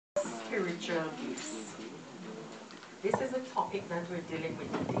Spiritual gifts. This is a topic that we're dealing with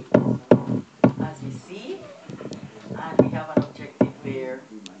today. As we see, and we have an objective where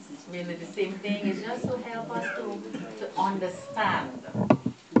it's really the same thing. It's just to help us to understand.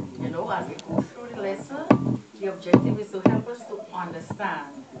 As we go through the lesson, the objective is to help us to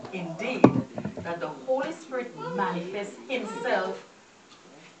understand, indeed, that the Holy Spirit manifests Himself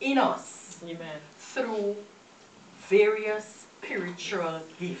in us. Amen. Through various spiritual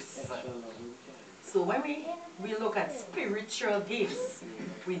gifts. So when we look at spiritual gifts,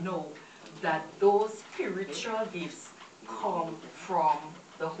 we know that those spiritual gifts come from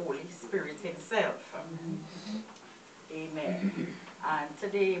the Holy Spirit Himself. Amen. And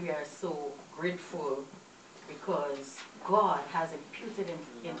today we are so grateful because God has imputed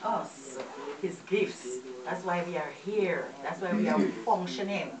in us His gifts. That's why we are here. That's why we are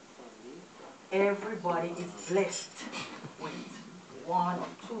functioning. Everybody is blessed with one or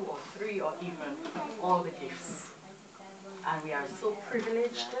two or three or even all the gifts. And we are so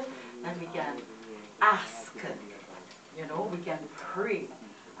privileged that we can ask, we can pray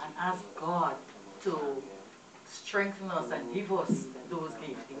and ask God to strengthen us and give us those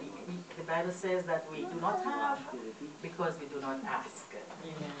gifts. The Bible says that we do not have because we do not ask.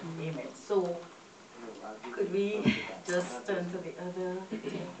 Amen. Amen. So, could we just turn to the other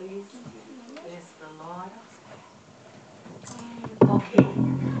thing, please? Bless the Lord. Okay,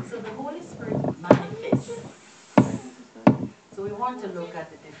 so the Holy Spirit manifests. So we want to look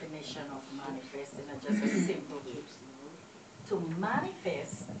at the definition of manifesting and just a simple truth. To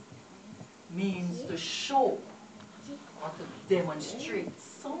manifest means to show or to demonstrate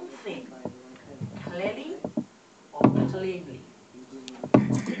something clearly or plainly.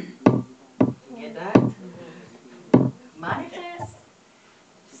 You get that? Manifest,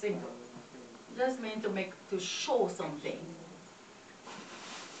 simple. Just mean to show something.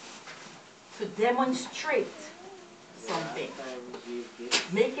 To demonstrate something.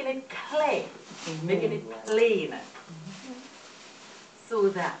 Making it clear, making it plain. So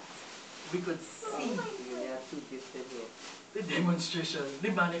that we could see the demonstration,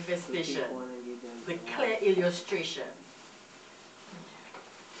 the manifestation, the clear illustration.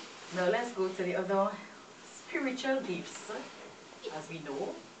 Now let's go to the other spiritual gifts. As we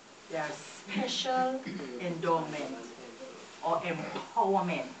know, they are special endowment or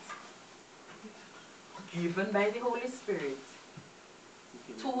empowerment given by the Holy Spirit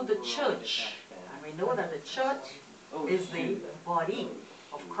to the church. And we know that the church is the body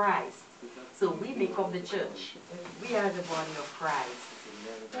of Christ. So we make up the church. We are the body of Christ.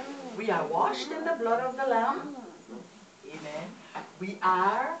 We are washed in the blood of the Lamb. Amen. We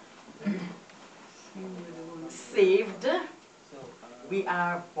are saved. We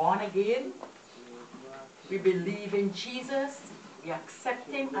are born again. We believe in Jesus. We accept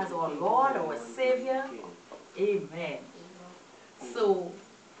Him as our Lord, our Savior. Amen. So,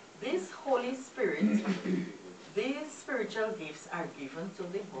 this Holy Spirit, these spiritual gifts are given to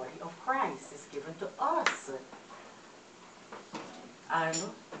the body of Christ. It's given to us. And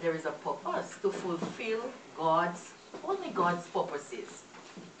there is a purpose to fulfill only God's purposes.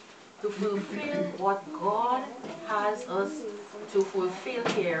 To fulfill what God has us to fulfill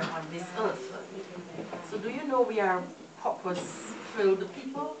here on this earth. So do you know we are purpose-filled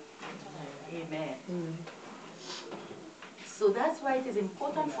people? Amen. So that's why it is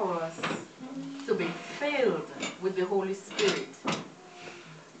important for us to be filled with the Holy Spirit.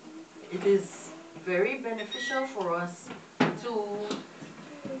 It is very beneficial for us to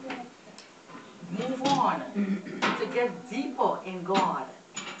move on, to get deeper in God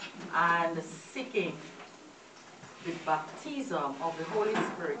and seeking the baptism of the Holy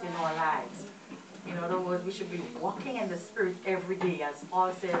Spirit in our lives. In other words, we should be walking in the Spirit every day, as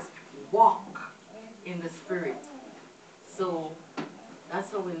Paul says, walk in the Spirit. So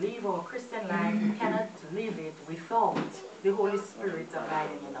that's how we live our Christian life. We cannot live it without the Holy Spirit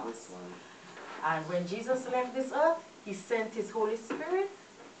abiding in us. And when Jesus left this earth, He sent His Holy Spirit.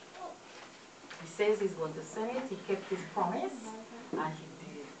 He says He's going to send it. He kept His promise, and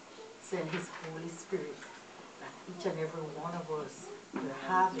He did send His Holy Spirit. That each and every one of us will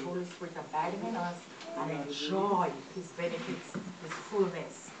have the Holy Spirit abiding in us and enjoy His benefits, His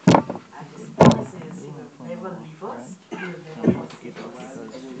fullness. And His promises, He will never leave us, He will never forsake us.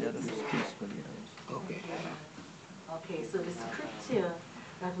 Okay, so the scripture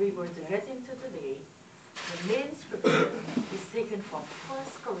that we're going to get into today, the main scripture is taken from 1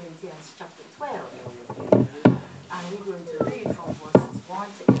 Corinthians chapter 12. And we're going to read from verses 1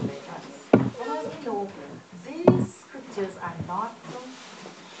 to 11. And as we know, these scriptures are not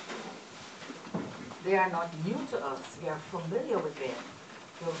They are not new to us. We are familiar with them.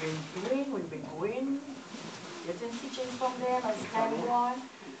 we've been going, getting teachings from them as time go on.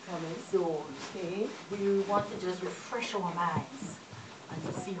 So we want to just refresh our minds and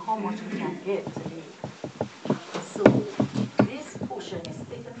to see how much we can get today. So this portion is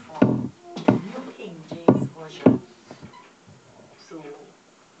taken from the New King James Version. So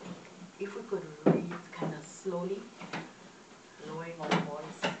if we could read kind of slowly, lowering our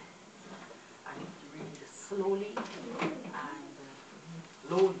voice, and read slowly and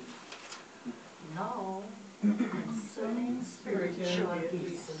slowly. Now, concerning spiritual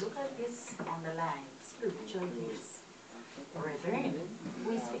gifts. So look at this on the line, spiritual gifts. Brethren,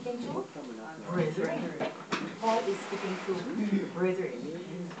 who is speaking to? Brethren. Paul is speaking to brethren.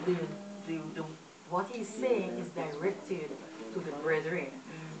 What he's saying is directed to the brethren.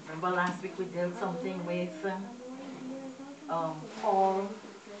 Remember last week we did something with Paul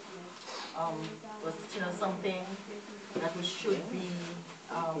was teaching us something that we should be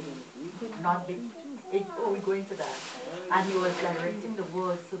not be. Oh, we're going to that. And he was directing the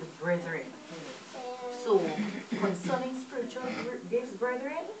words to the brethren. So, concerning spiritual gifts,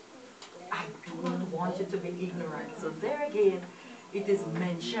 brethren, I do not want you to be ignorant. So there again, it is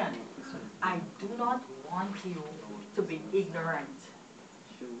mentioned. I do not want you to be ignorant.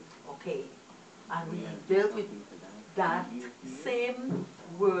 Okay. And we dealt with that same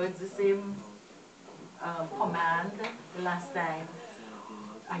words, the same command the last time.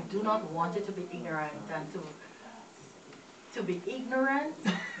 I do not want you to be ignorant. And to be ignorant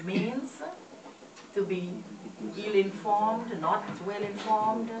means to be ill-informed, not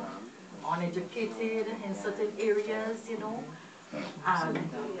well-informed, uneducated in certain areas, you know. And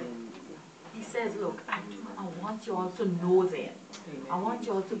he says, look, I want you all to know that. I want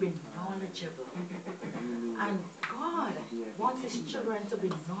you all to be knowledgeable. And God wants his children to be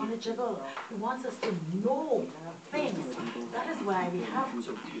knowledgeable. He wants us to know things. That is why we have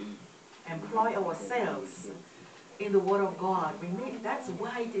to employ ourselves in the Word of God. That's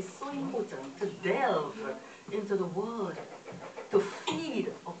why it is so important to delve into the Word, to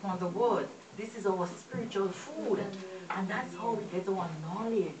feed upon the Word. This is our spiritual food. And that's how we get our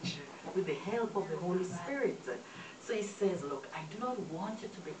knowledge, with the help of the Holy Spirit. So he says, look, I do not want you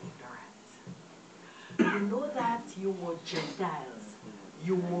to be ignorant. You know that you were Gentiles.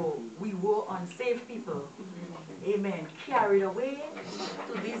 We were unsaved people. Amen. Carried away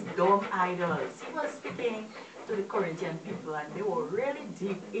to these dumb idols. He was speaking to the Corinthian people, and they were really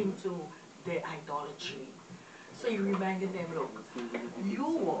deep into their idolatry. So he reminded them, look, you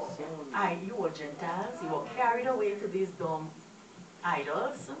were Gentiles, you were carried away to these dumb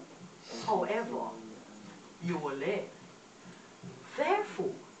idols. However, you were led.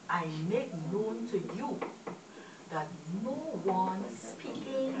 Therefore, I make known to you that no one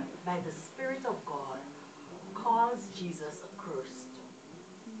speaking by the Spirit of God calls Jesus accursed.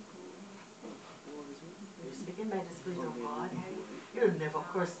 You're speaking by the Spirit of God, you'll never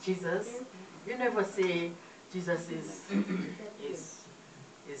curse Jesus. You never say Jesus is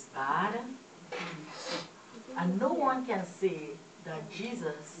bad. And no one can say that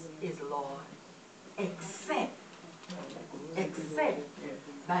Jesus is Lord except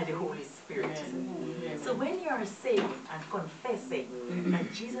by the Holy Spirit. So when you are saying and confessing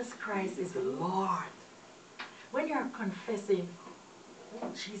that Jesus Christ is Lord, when you are confessing who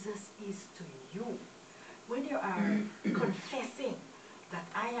Jesus is to you, when you are confessing that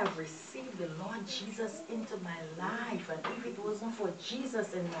I have received the Lord Jesus into my life, and if it wasn't for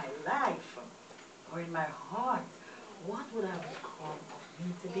Jesus in my life or in my heart, what would have become of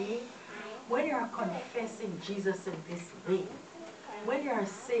me today? When you are confessing Jesus in this way, when you are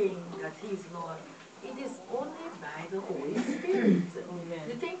saying that he is Lord, it is only by the Holy Spirit.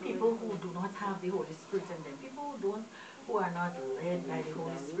 You think people who do not have the Holy Spirit in them, people who are not led by the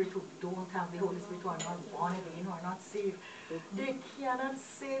Holy Spirit, who don't have the Holy Spirit, who are not born again, who are not saved, they cannot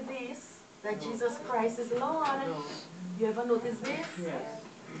say this, that Jesus Christ is Lord. You ever notice this? Yes.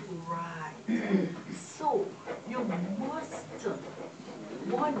 Right. So,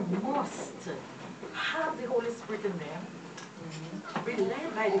 one must have the Holy Spirit in them, be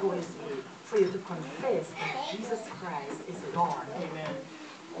led by the Holy Spirit for you to confess that Jesus Christ is Lord. Amen.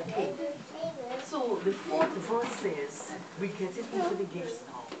 Okay. So the fourth verse says, we get it into the gifts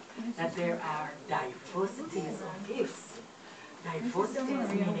now, that there are diversities of gifts. Diversities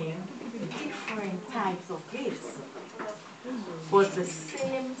meaning different types of gifts. But the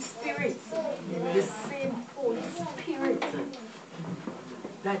same Spirit, the same Holy Spirit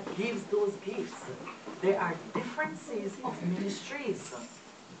that gives those gifts. There are differences of ministries,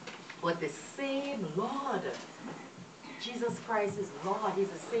 but the same Lord. Jesus Christ is Lord. He's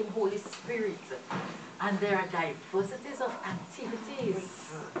the same Holy Spirit. And there are diversities of activities.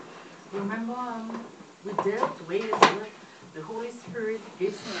 Remember, we dealt with the Holy Spirit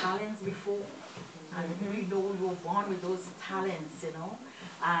gives talents before. And we know we were born with those talents, you know.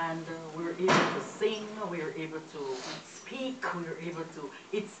 And we were able to sing, we were able to speak, we were able to,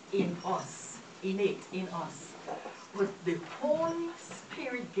 it's in us, innate in us. But the Holy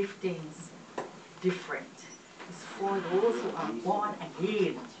Spirit giftings, different. It's for those who are born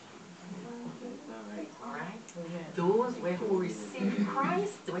again. Alright? Those who receive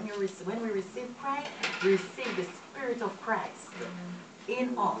Christ, when we receive Christ, we receive the Spirit of Christ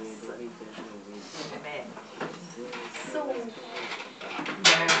in us. Amen. So,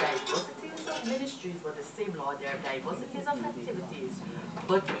 there are diversities of ministries, but the same Lord. There are diversities of activities,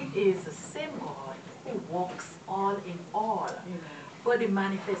 but it is the same God who walks all in all. But the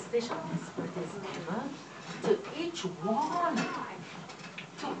manifestation of the Spirit is given to each one.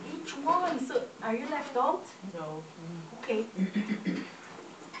 To each one. So, are you left out? No. Okay.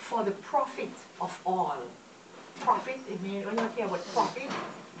 For the profit of all. Profit, it means, when you hear about profit,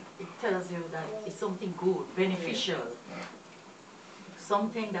 it tells you that it's something good, beneficial.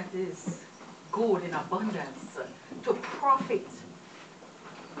 Something that is good in abundance. To profit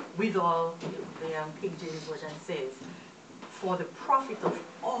with all, the King James Version says, for the profit of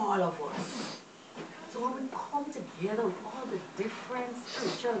all of us. So when we come together with all the different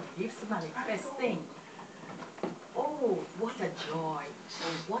spiritual gifts manifesting, oh, what a joy,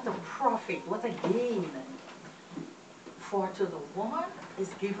 what a profit, what a gain. For to the one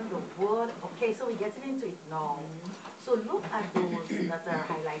is given the word. Okay, so we're getting into it now. So look at those that are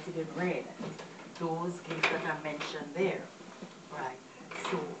highlighted in red. Those gifts that are mentioned there. Right.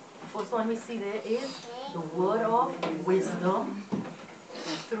 So first one we see there is the word of wisdom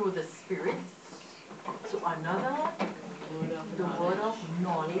through the Spirit. To another, the word of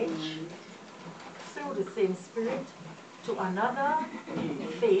knowledge through the same Spirit. To another,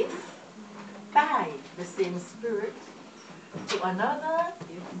 faith by the same Spirit. To another,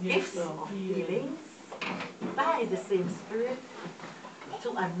 gifts of healings by the same Spirit.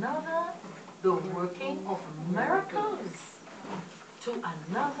 To another, the working of miracles. To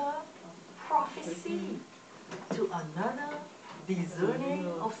another, prophecy. To another, discerning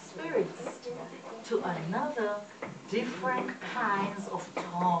of spirits. To another, different kinds of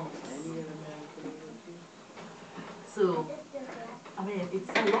tongues. So, I mean, it's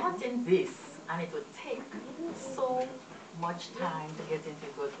a lot in this, and it would take so much time to get into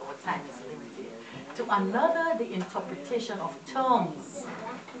it, but our time is limited. To another, the interpretation of tongues.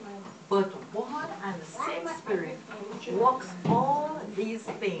 But one and the same Spirit works all these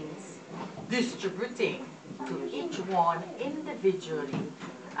things, distributing to each one individually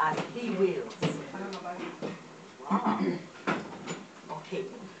as He wills. Wow. Okay,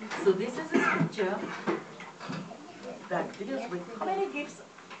 so this is a scripture that deals with how many gifts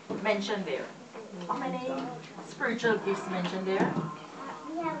mentioned there? How many spiritual gifts mentioned there?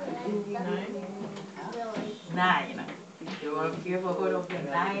 9. You ever heard of the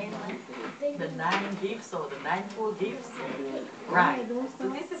nine gifts or the ninefold gifts? Right. So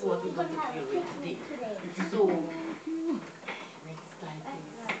this is what we're going to deal with today. So, next slide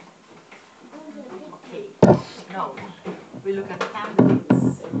please. Okay. Now, we look at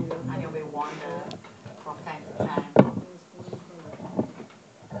candidates, and you may wonder from time to time,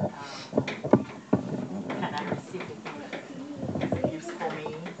 can I receive the gifts for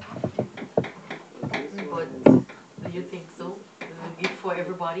me? But do you think so? Is it a gift for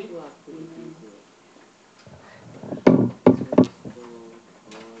everybody?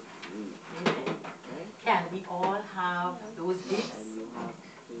 Can we all have those gifts?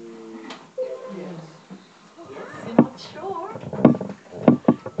 Yes, you're not sure?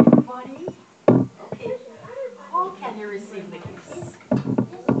 Everybody? Okay. How can you receive the gifts?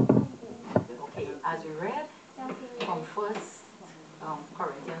 Okay, as we read from 1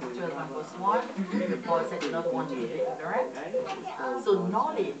 Corinthians 12 and verse 1, Paul said, do not want you to be ignorant. So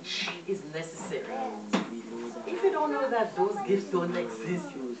knowledge is necessary. If you don't know that those gifts don't exist,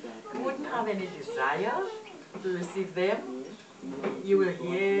 you wouldn't have any desire to receive them. You will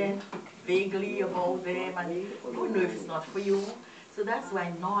hear vaguely about them and you don't know if it's not for you. So that's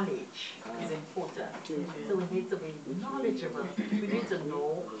why knowledge is important. So we need to be knowledgeable. We need to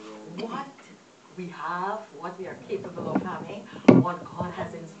know what we have, what we are capable of having, what God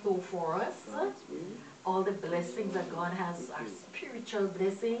has in store for us, all the blessings that God has are spiritual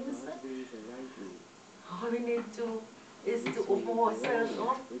blessings. All we need to is to open ourselves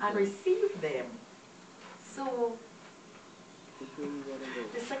up and receive them. So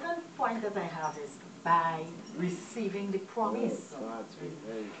the second point that I have is by receiving the promise.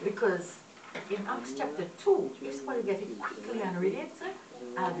 Because In Acts chapter 2, if somebody get it quickly and read it,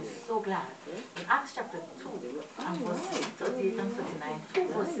 I'll be so glad. In Acts chapter 2 and verses 38 and 39, two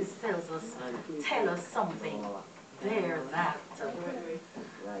verses tell us something there that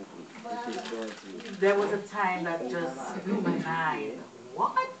there was a time that just blew my mind.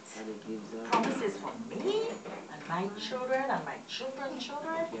 What? Promises for me and my children and my children's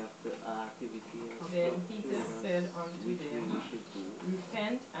children? Then Peter said unto them,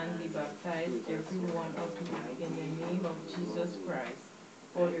 Repent and be baptized every one of you in the name of Jesus Christ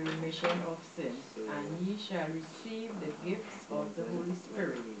for the remission of sins, and ye shall receive the gifts of the Holy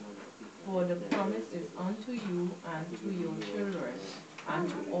Spirit. For the promise is unto you and to your children, and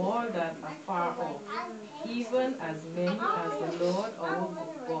to all that are far off, even as many as the Lord our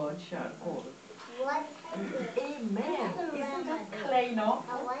God shall call. Amen. Isn't that clear enough?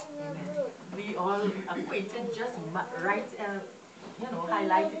 Amen. We all acquainted, just write,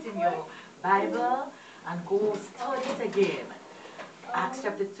 highlight it in your Bible and go study it again. Acts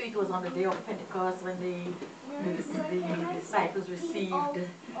chapter 2, it was on the day of Pentecost when the disciples received the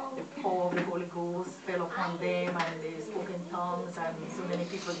power of the Holy Ghost, fell upon them, and they spoke in tongues, and so many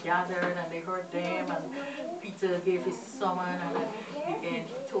people gathered, and they heard them, and Peter gave his sermon, and again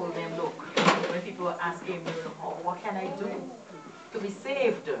he told them, look, when people were asking him, what can I do to be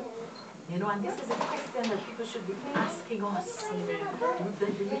saved? And this is a question that people should be asking us.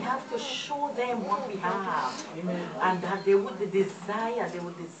 That we have to show them what we have. And that they would desire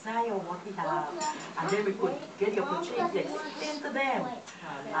what we have. And then we could get the opportunity to explain to them.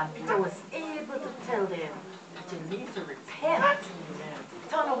 And Peter was able to tell them that you need to repent,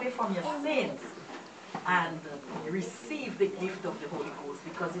 turn away from your sins, and receive the gift of the Holy Ghost,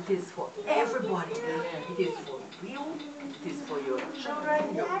 because it is for everybody. It is for you, it is for your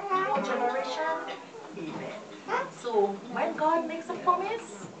children, your generation. Amen. So when God makes a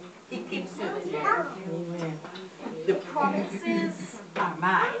promise, He keeps it. Amen. The promises are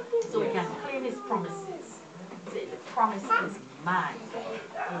mine, so we can claim His promises. Say, the promise is mine.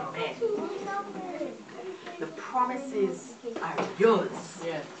 Amen. The promises are yours.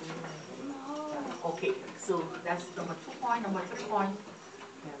 Yes. Okay, so that's number 2 point. Number 3 point,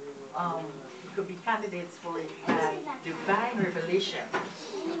 could be candidates for divine revelation.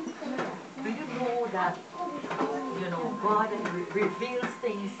 Do you know that, God reveals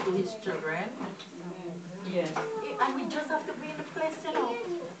things to His children? Yes. And we just have to be in the place,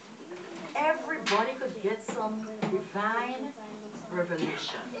 Everybody could get some divine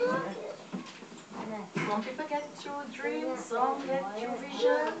revelation. Some people get through dreams, some get through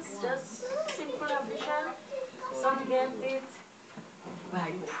visions, just simple vision. Some get it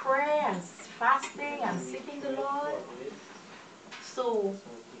by prayer and fasting and seeking the Lord. So,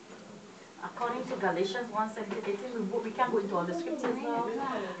 according to Galatians 1:17-18, we can't go into all the scriptures now,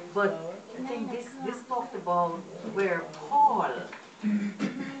 but I think this talked about where Paul,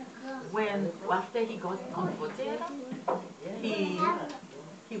 after he got converted,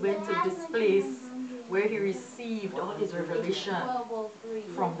 he went to this place where he received all his revelation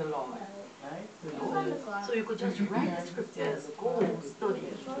from the Lord. So you could just write the scriptures, go study.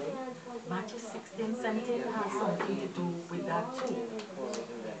 Matthew 16:17 has something to do with that too.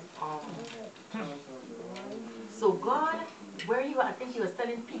 So God, I think he was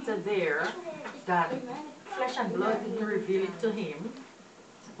telling Peter there that flesh and blood didn't reveal it to him,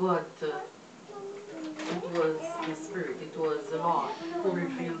 but it was the Spirit, it was the Lord who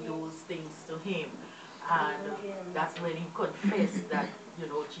revealed those things to him. And that's when he confessed that,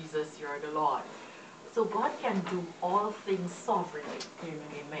 Jesus, you're the Lord. So God can do all things sovereignly.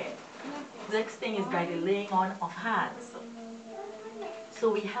 Amen. Next thing is by the laying on of hands. So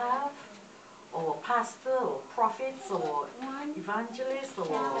we have our pastor, or prophets, or evangelists,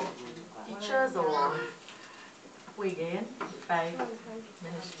 or teachers, or again, 5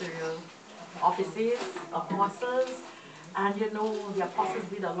 ministerial offices, apostles. And the apostles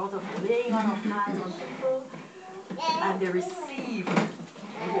did a lot of laying on of hands on people, and they received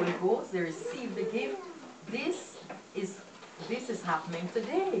the Holy Ghost, they received the gift. This is happening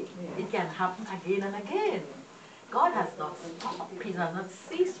today. It can happen again and again. God has not stopped. He has not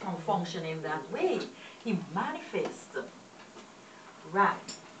ceased from functioning that way. He manifests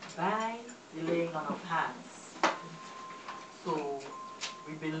right by the laying on of hands. So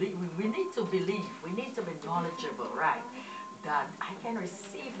we need to believe, we need to be knowledgeable, right? That I can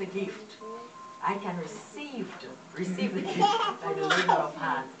receive the gift. I can receive the gift by the laying on of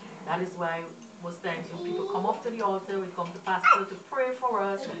hands. That is why most times when people come up to the altar, we come to pastor to pray for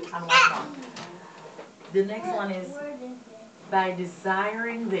us and whatnot. The next one is by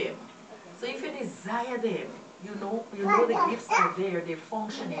desiring them. So if you desire them, you know the gifts are there, they're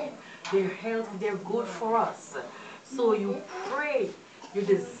functioning, they're healthy, they're good for us. So you pray, you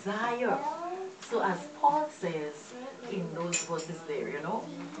desire. So as Paul says in those verses there,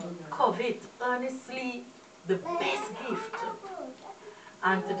 covet earnestly the best gift,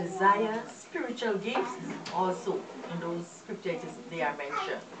 and to desire spiritual gifts also in those scriptures they are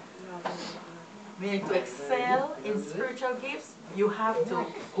mentioned. Meaning to excel in spiritual gifts, you have to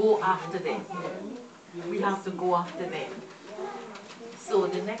go after them. We have to go after them. So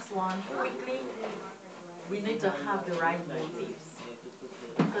the next one, quickly, we need to have the right motives.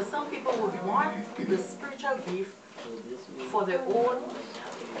 Because some people would want the spiritual gift for their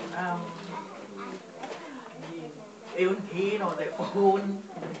um, own gain or their own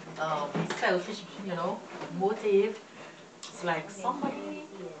selfish, motive. It's like somebody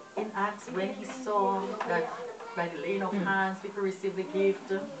in Acts when he saw that by the laying of hands people received the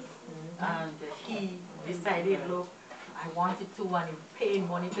gift, and he decided, look, I wanted to, and he paid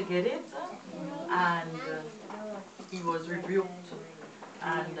money to get it, and he was rebuked,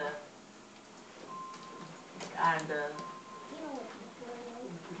 and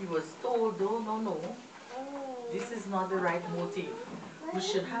he was told, no, this is not the right motive. We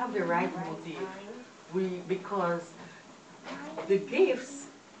should have the right motive. Because the gifts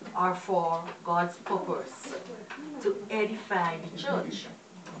are for God's purpose, to edify the church.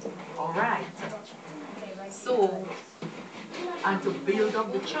 All right. So, and to build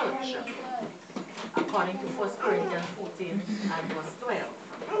up the church, according to 1 Corinthians 14 and verse 12.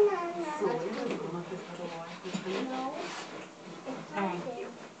 So, thank you.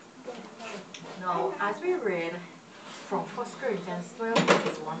 Now, as we read from 1 Corinthians 12,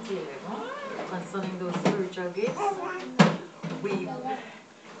 verses 1 to 11, concerning those spiritual gifts, we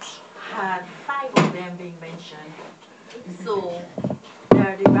had 5 of them being mentioned. So, they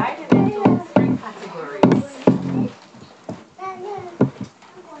are divided into 3 categories.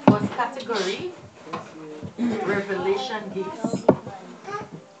 First category, revelation gifts.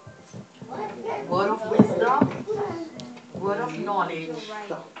 Word of wisdom, word of knowledge,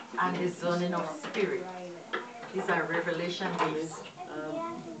 and discerning of spirit. These are revelation gifts.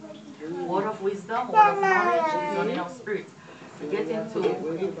 Word of wisdom, word of knowledge, discerning of spirit. We get into it,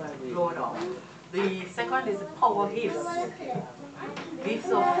 Lord. The second is the power gifts.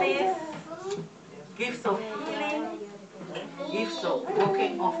 Gifts of faith, gifts of healing, gifts of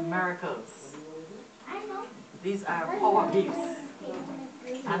working of miracles. These are power gifts.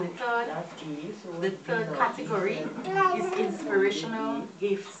 And the third category is inspirational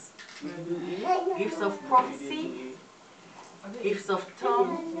gifts. Gifts of prophecy, gifts of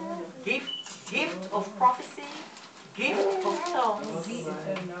tongue, gift of prophecy, gift of tongues,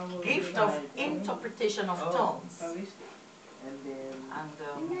 gift of interpretation of tongues. And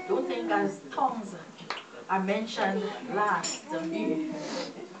don't think as tongues are mentioned last in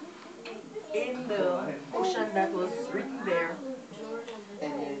the portion that was written there.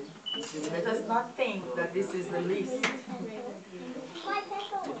 Let us not think that this is the least,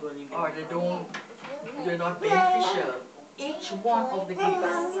 or they're not beneficial. Each one of the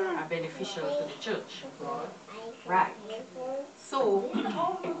gifts are beneficial to the church. Right. So,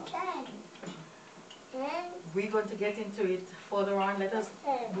 we're going to get into it further on. Let us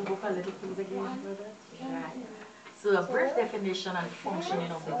move up a little please again. Right. So, a brief definition and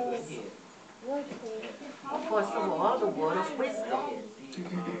functioning of the gifts. First of all, the word of wisdom.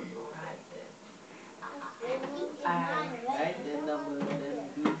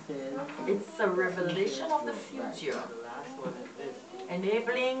 It's a revelation of the future,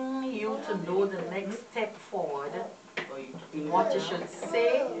 enabling you to know the next step forward, what you should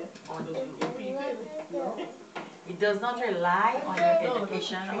say or do. It does not rely on your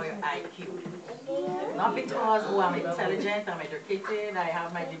education or your IQ. Not because, oh, I'm intelligent, I'm educated, I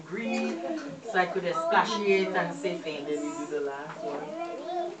have my degree, so I could expatiate and say things.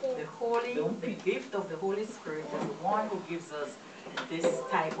 The gift of the Holy Spirit is the one who gives us this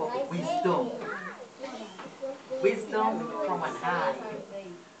type of wisdom. Wisdom from on high.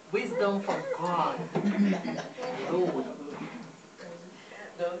 Wisdom from God. Lord.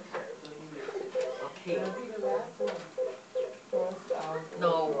 Okay.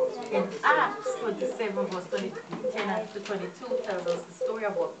 Now, in Acts 27, verse 10 to 22 tells us the story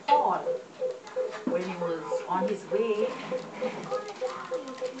about Paul when he was on his way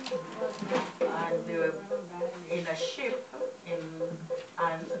and they were in a ship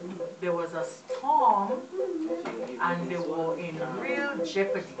and there was a storm and they were in real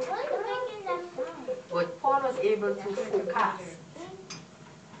jeopardy. But Paul was able to forecast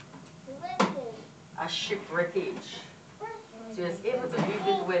a shipwreckage. So it's able to give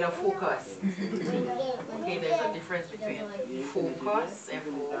it where the focus. Okay, there's a difference between focus,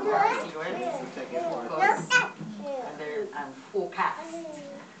 F-O-R-C-U-S, focus, and forecast.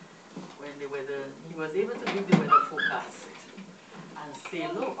 When the weather, he was able to give the weather forecast and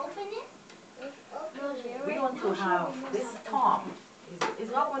say, look, we want to have this storm.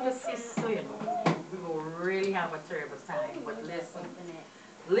 It's not going to cease soon. We will really have a terrible time. But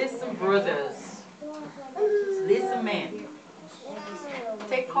listen, brothers, listen, men.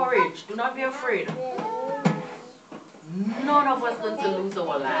 Take courage. Do not be afraid. None of us going to lose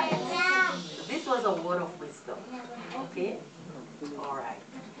our lives. This was a word of wisdom. Okay? All right.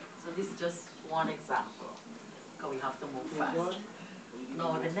 So this is just one example. Because we have to move fast.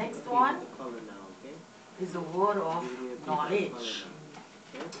 Now the next one is a word of knowledge.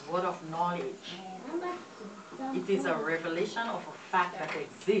 The word of knowledge. It is a revelation of a fact that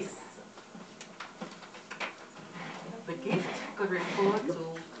exists. The gift could refer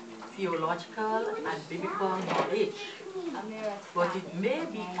to theological and biblical knowledge, but it may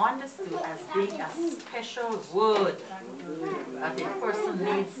be understood as being a special word that a person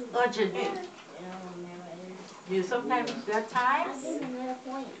needs urgently. You know, sometimes there are times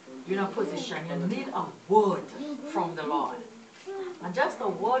you're in a position, you need a word from the Lord. And just a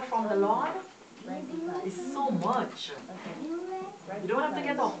word from the Lord is so much. You don't have to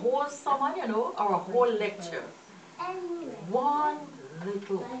get a whole sermon, you know, or a whole lecture. One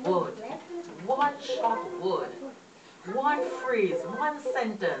little word, one short word, one phrase, one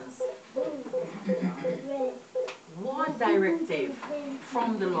sentence, one directive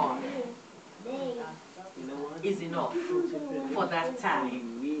from the Lord is enough for that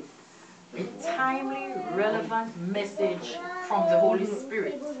time. A timely, relevant message from the Holy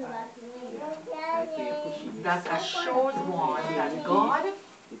Spirit that assures one that God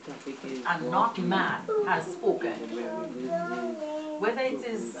and not man has spoken. Whether it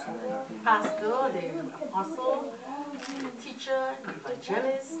is pastor, the apostle, the teacher, the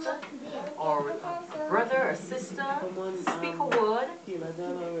evangelist, or a brother or sister, speak a word.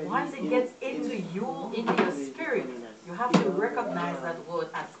 Once it gets into you, into your spirit, you have to recognize that word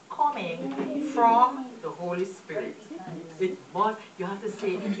as coming from the Holy Spirit. You have to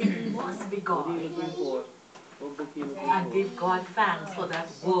say, it must be God. And give God thanks for that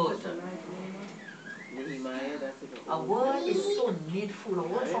word. A word is so needful. A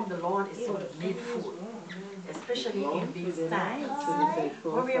word from the Lord is so needful, especially in these times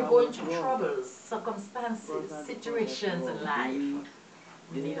when we are going through troubles, circumstances, situations in life.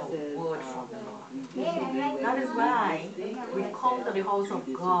 We need a word from the Lord. That is why we come to the house of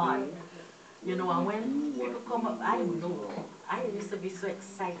God. You know, and when people come up, I know, I used to be so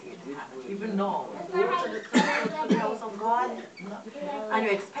excited. Even now, go to the house of God, and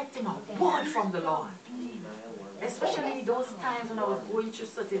you're expecting a word from the Lord. Especially those times when I was going through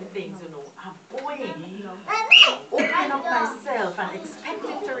certain things, you know, I'm going, opening up myself and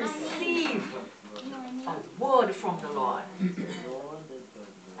expecting to receive a word from the Lord.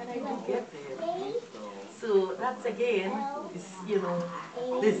 And I do get there. So that's again, is, you know,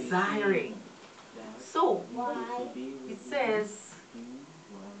 desiring. So, it says,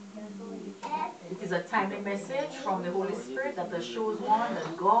 it is a timely message from the Holy Spirit that shows one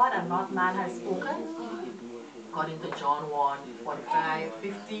that God and not man has spoken. According to John 1, 45,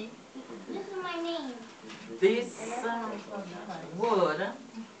 50. This word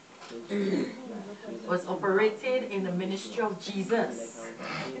was operated in the ministry of Jesus.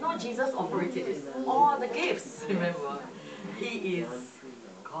 You know, Jesus operated it. All the gifts, remember. He is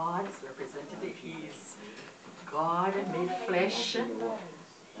God's representative. He is God made flesh.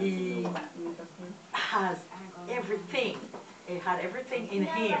 He has everything. He had everything in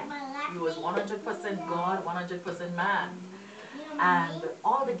him. He was 100% God, 100% man. And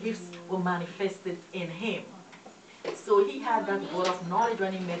all the gifts were manifested in him. So he had that word of knowledge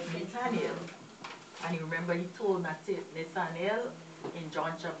when he met Nathanael. And you remember he told Nathanael in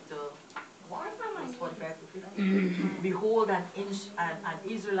John chapter 1, verse 45 to 50, behold an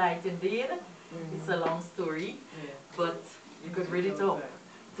Israelite indeed. It's a long story, but you could read it up.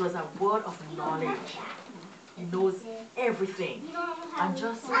 It was a word of knowledge. He knows everything. And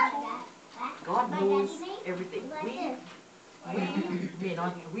just so too, God knows everything.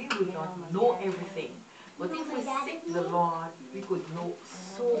 We will not know everything. But if we seek the Lord, we could know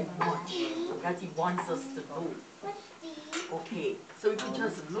so much that He wants us to know. Okay, so we could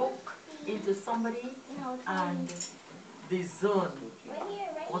just look into somebody and discern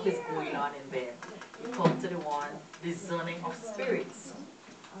what is going on in there. We come to the one discerning of spirits.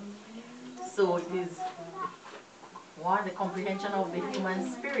 So it is one, the comprehension of the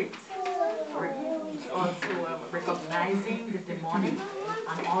human spirit. is also recognizing the demonic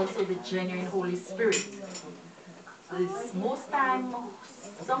and also the genuine Holy Spirit. So this, most time,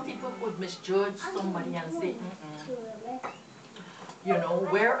 some people would misjudge somebody and say, you know,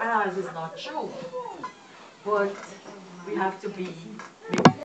 whereas it's not true. But we have to be